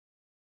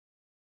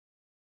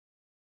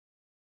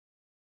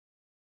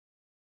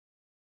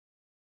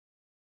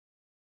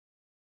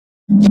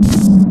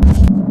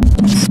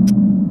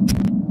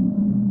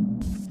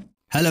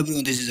Hello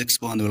everyone, this is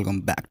Expo and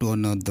welcome back to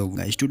another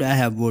guys. Today I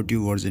have brought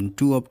you version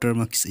 2 of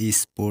Termux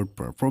Esport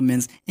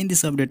performance. In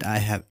this update I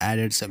have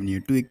added some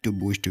new tweak to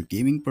boost your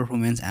gaming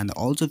performance and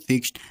also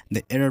fixed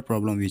the error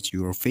problem which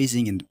you were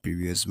facing in the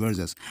previous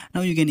versions.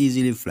 Now you can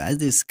easily flash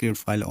this script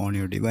file on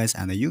your device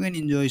and you can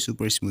enjoy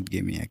super smooth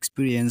gaming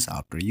experience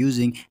after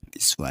using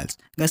these files.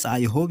 Guys,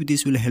 I hope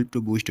this will help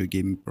to boost your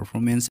gaming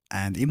performance,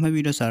 and if my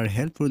videos are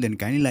helpful then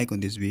kindly like on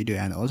this video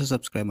and also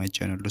subscribe my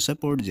channel to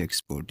support the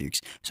export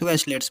tips. So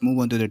guys, let's move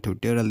on to the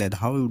tutorial that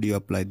how would you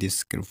apply this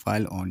script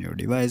file on your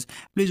device.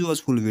 Please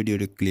watch full video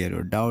to clear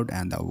your doubt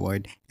and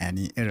avoid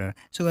any error.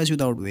 So guys,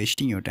 without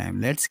wasting your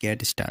time, let's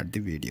get start the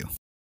video.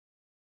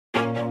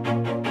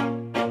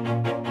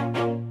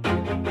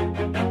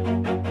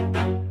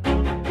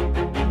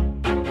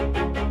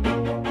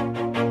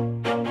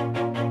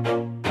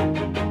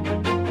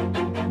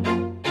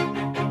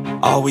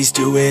 Always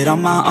do it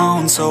on my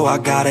own, so I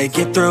gotta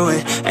get through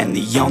it. And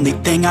the only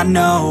thing I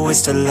know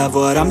is to love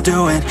what I'm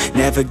doing.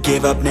 Never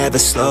give up, never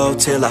slow,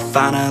 till I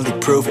finally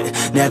prove it.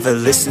 Never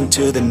listen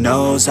to the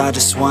no's, I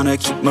just wanna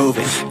keep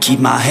moving. Keep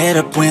my head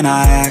up when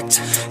I act,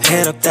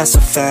 head up, that's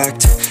a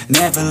fact.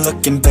 Never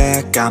looking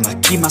back, I'ma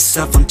keep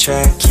myself on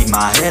track. Keep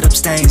my head up,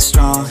 staying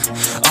strong,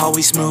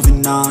 always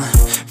moving on.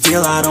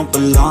 Feel I don't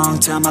belong,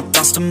 tell my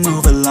thoughts to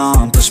move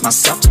along. Push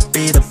myself to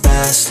be the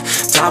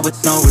best, die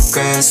with no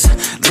regrets.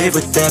 Live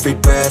with every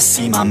breath,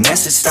 see my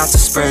message start to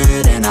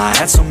spread. And I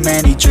had so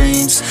many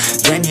dreams,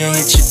 then you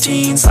hit your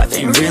teens. Life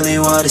ain't really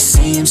what it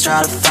seems,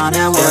 try to find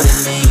out what it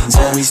means.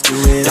 Always do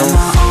it on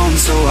my own,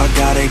 so I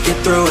gotta get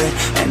through it.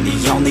 And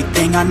the only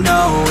thing I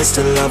know is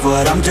to love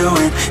what I'm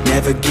doing.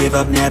 Never give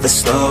up, never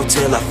slow,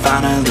 till I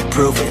finally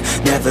prove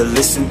it. Never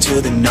listen to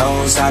the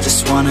no's, I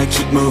just wanna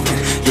keep moving.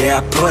 Yeah,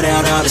 I put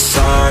out all this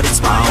art,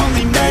 it's my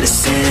only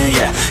medicine.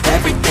 Yeah,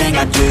 everything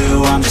I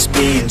do, I'm just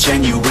being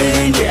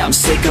genuine. Yeah, I'm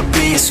sick of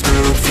being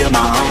screwed, feel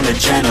my own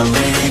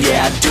adrenaline.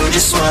 Yeah, I do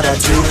just what I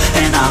do,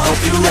 and I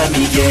hope you let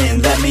me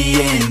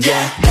in,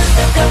 yeah.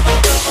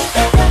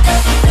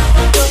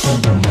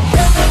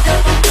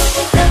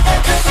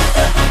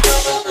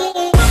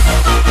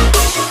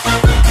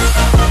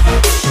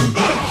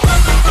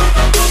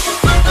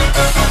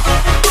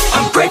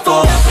 I'm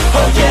grateful,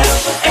 oh yeah,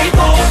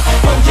 able,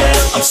 oh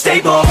yeah, I'm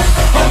stable,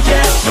 oh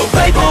yeah, no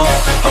label,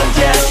 oh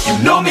yeah,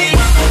 you know me,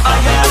 I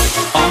have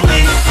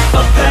only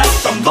a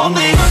path, I'm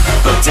lonely,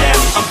 but damn,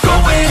 I'm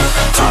going to win.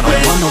 I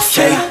don't want no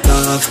fake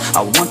love,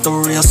 I want the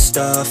real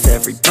stuff.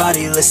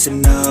 Everybody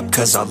listen up,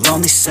 cause I'll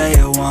only say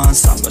it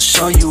once. I'm gonna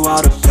show you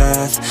all the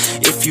path,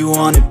 if you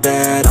want it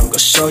bad. I'm gonna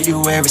show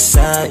you where it's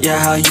at, yeah,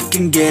 how you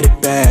can get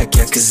it back.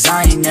 Yeah, cause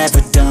I ain't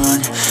never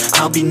done,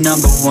 I'll be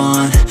number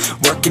one.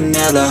 Working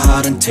hella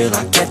hard until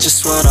I get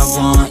just what I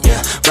want,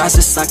 yeah.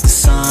 Rises like the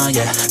sun,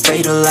 yeah,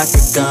 fatal like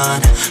a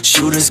gun.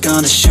 Shooter's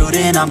gonna shoot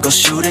and I'm gonna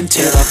shoot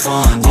until I've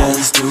won, yeah.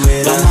 Always do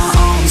it on my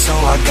own, so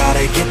I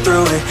gotta get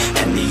through it.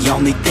 And the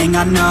only thing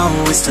I know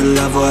is to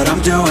love what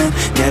I'm doing.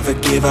 Never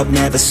give up,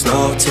 never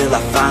slow, till I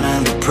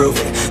finally prove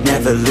it.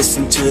 Never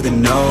listen to the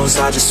no's,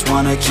 I just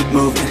wanna keep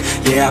moving.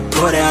 Yeah, I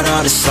put out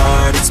all this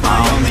art, it's my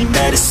only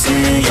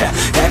medicine. Yeah,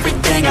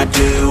 everything I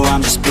do,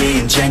 I'm just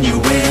being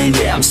genuine.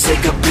 Yeah, I'm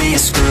sick of being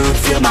screwed,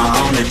 feel my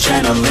own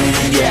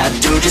adrenaline. Yeah, I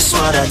do just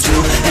what I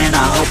do, and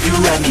I hope you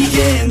let me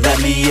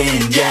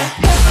in, yeah.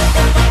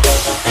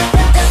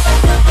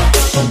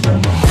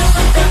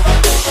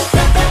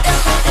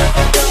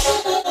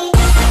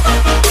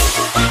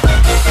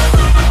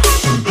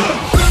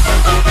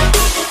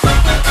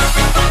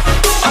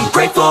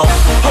 Grateful,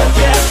 oh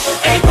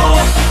yeah, able,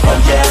 oh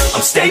yeah,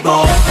 I'm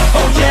stable,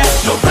 oh yeah,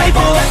 no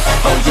label,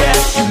 oh yeah,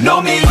 you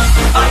know me,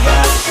 I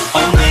have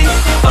only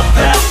a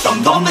path,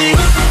 I'm lonely,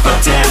 but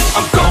damn,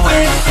 I'm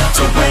going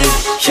to win,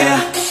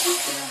 yeah.